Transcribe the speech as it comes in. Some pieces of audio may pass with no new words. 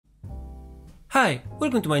Hi,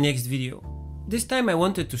 welcome to my next video. This time I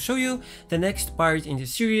wanted to show you the next part in the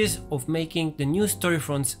series of making the new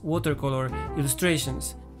Storefronts watercolor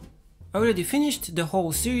illustrations. I already finished the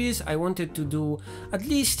whole series. I wanted to do at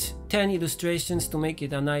least 10 illustrations to make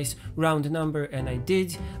it a nice round number, and I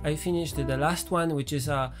did. I finished the last one, which is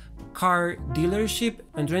a car dealership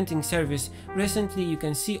and renting service. Recently you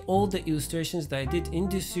can see all the illustrations that I did in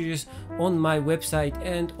this series on my website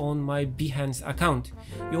and on my Behance account.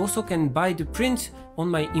 You also can buy the prints on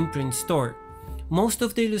my imprint store. Most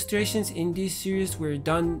of the illustrations in this series were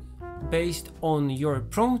done based on your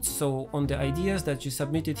prompts, so on the ideas that you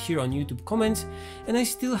submitted here on YouTube comments, and I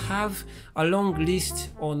still have a long list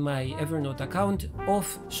on my Evernote account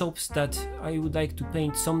of shops that I would like to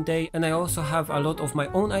paint someday, and I also have a lot of my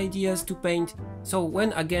own ideas to paint. So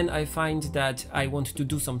when again I find that I want to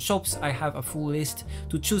do some shops, I have a full list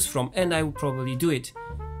to choose from, and I will probably do it.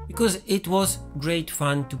 Because it was great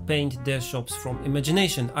fun to paint the shops from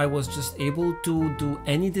imagination. I was just able to do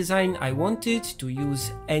any design I wanted, to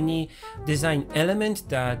use any design element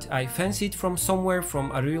that I fancied from somewhere,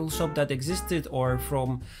 from a real shop that existed or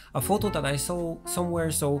from a photo that I saw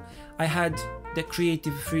somewhere. So I had the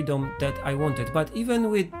creative freedom that I wanted. But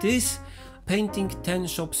even with this, painting 10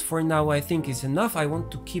 shops for now I think is enough. I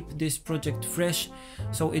want to keep this project fresh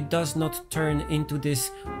so it does not turn into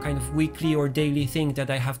this kind of weekly or daily thing that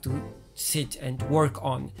I have to sit and work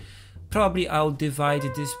on. Probably I'll divide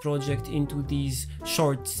this project into these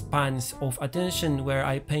short spans of attention where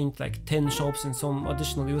I paint like 10 shops and some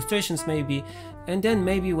additional illustrations maybe, and then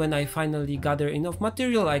maybe when I finally gather enough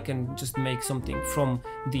material I can just make something from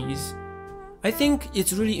these. I think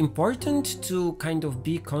it's really important to kind of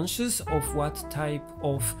be conscious of what type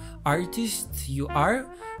of artist you are.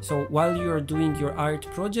 So while you're doing your art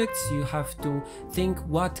projects, you have to think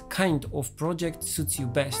what kind of project suits you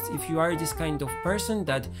best. If you are this kind of person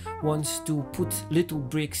that wants to put little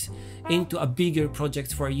bricks into a bigger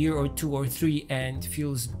project for a year or 2 or 3 and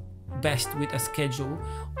feels best with a schedule,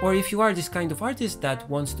 or if you are this kind of artist that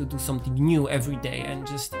wants to do something new every day and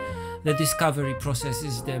just the discovery process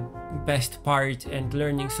is the best part, and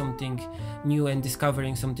learning something new and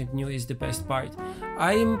discovering something new is the best part.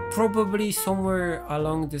 I'm probably somewhere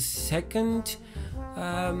along the second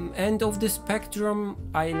end of the spectrum.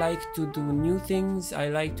 I like to do new things, I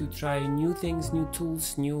like to try new things, new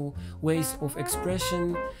tools, new ways of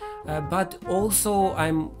expression, but also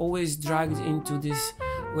I'm always dragged into this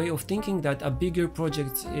way of thinking that a bigger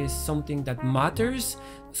project is something that matters.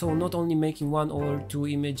 So not only making 1 or 2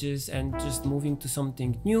 images and just moving to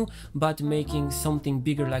something new, but making something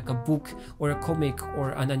bigger like a book or a comic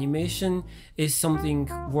or an animation is something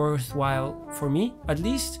worthwhile for me, at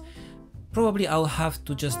least. Probably I'll have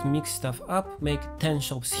to just mix stuff up, make 10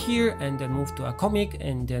 shops here and then move to a comic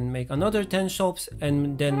and then make another 10 shops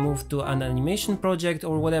and then move to an animation project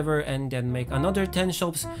or whatever and then make another 10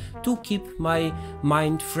 shops to keep my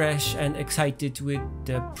mind fresh and excited with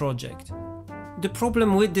the project. The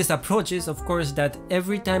problem with this approach is, of course, that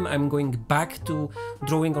every time I'm going back to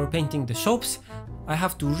drawing or painting the shops, I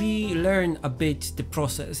have to relearn a bit the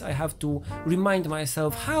process. I have to remind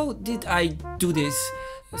myself, how did I do this?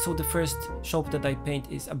 So the first shop that I paint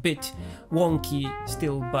is a bit wonky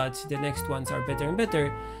still, but the next ones are better and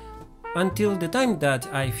better, until the time that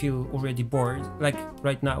I feel already bored, like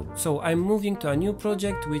right now. So I'm moving to a new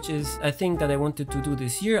project, which is a thing that I wanted to do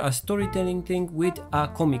this year, a storytelling thing with a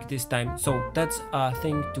comic this time. So that's a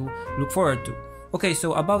thing to look forward to. Okay,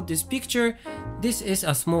 so about this picture, this is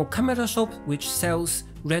a small camera shop which sells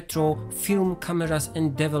retro film cameras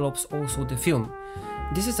and develops also the film.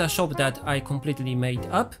 This is a shop that I completely made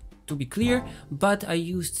up, to be clear, but I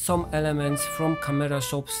used some elements from camera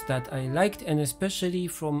shops that I liked, and especially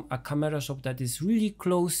from a camera shop that is really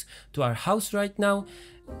close to our house right now,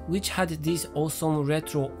 which had these awesome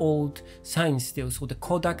retro old signs still, so the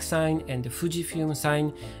Kodak sign and the Fujifilm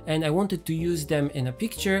sign, and I wanted to use them in a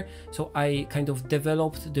picture, so I kind of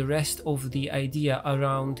developed the rest of the idea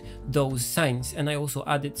around those signs. And I also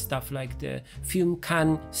added stuff like the film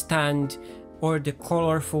can stand or the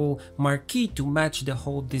colorful marquee to match the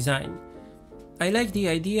whole design. I like the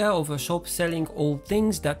idea of a shop selling old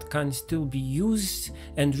things that can still be used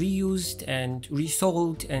and reused and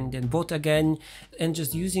resold and then bought again, and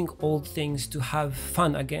just using old things to have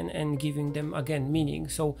fun again and giving them again meaning.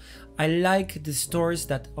 So I like the stores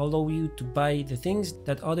that allow you to buy the things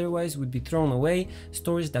that otherwise would be thrown away,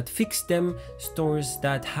 stores that fix them, stores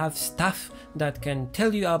that have stuff that can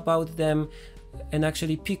tell you about them, and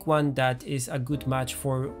actually pick one that is a good match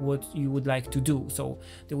for what you would like to do. So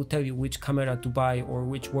they will tell you which camera to buy, or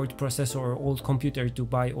which word processor or old computer to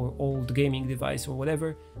buy, or old gaming device or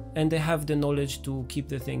whatever, and they have the knowledge to keep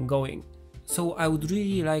the thing going. So I would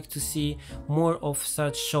really like to see more of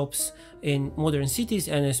such shops in modern cities,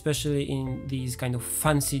 and especially in these kind of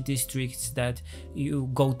fancy districts that you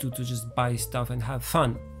go to just buy stuff and have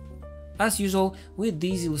fun. As usual, with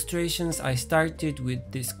these illustrations, I started with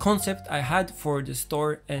this concept I had for the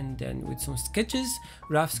store, and then with some sketches,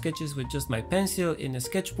 rough sketches with just my pencil in a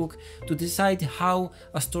sketchbook, to decide how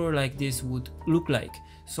a store like this would look like.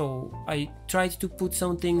 So I tried to put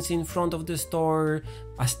some things in front of the store,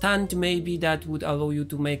 a stand maybe that would allow you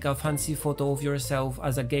to make a fancy photo of yourself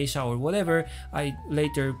as a geisha or whatever. I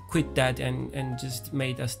later quit that and just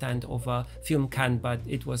made a stand of a film can, but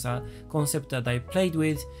it was a concept that I played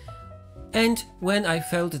with. And when I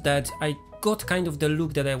felt that I got kind of the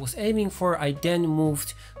look that I was aiming for, I then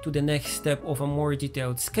moved to the next step of a more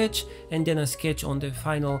detailed sketch, and then a sketch on the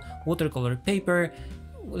final watercolor paper,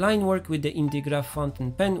 line work with the IndiGraph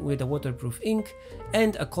fountain pen with a waterproof ink,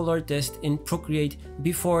 and a color test in Procreate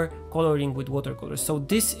before coloring with watercolors. So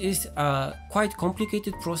this is a quite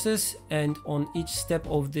complicated process, and on each step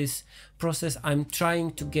of this process I'm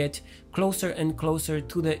trying to get closer and closer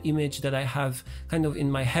to the image that I have kind of in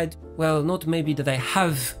my head. Well, not maybe that I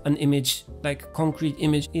have an image, like concrete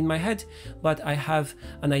image in my head, but I have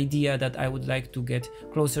an idea that I would like to get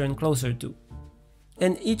closer and closer to.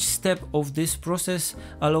 And each step of this process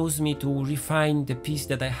allows me to refine the piece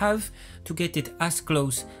that I have to get it as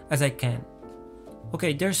close as I can.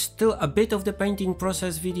 Okay, there's still a bit of the painting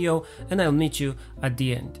process video, and I'll meet you at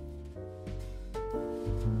the end.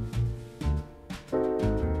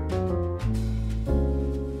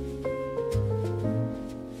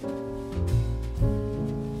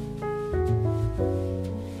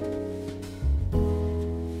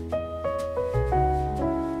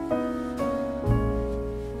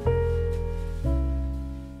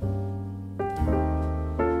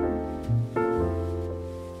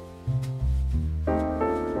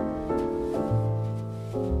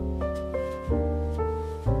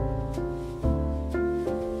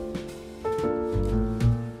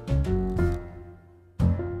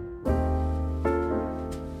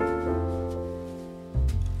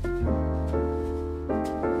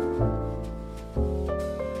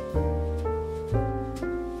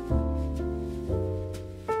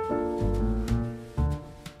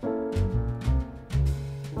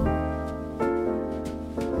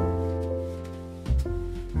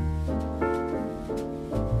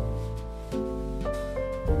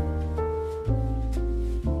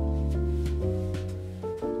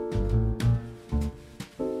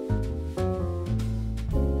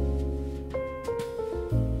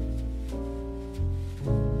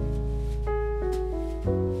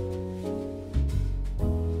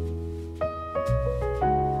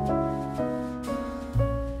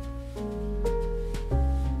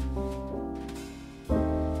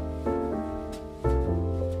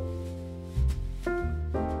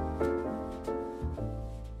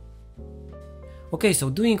 Okay,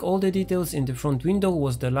 so doing all the details in the front window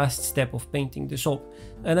was the last step of painting the shop,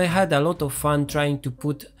 and I had a lot of fun trying to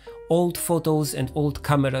put old photos and old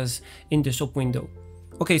cameras in the shop window.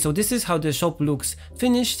 Okay, so this is how the shop looks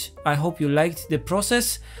finished. I hope you liked the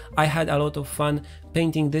process. I had a lot of fun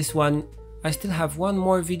painting this one. I still have one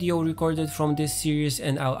more video recorded from this series,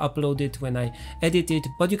 and I'll upload it when I edit it,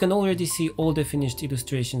 but you can already see all the finished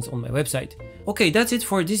illustrations on my website. Okay, that's it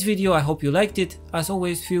for this video. I hope you liked it. As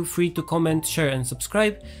always, feel free to comment, share and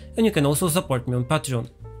subscribe, and you can also support me on Patreon.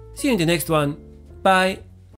 See you in the next one. Bye!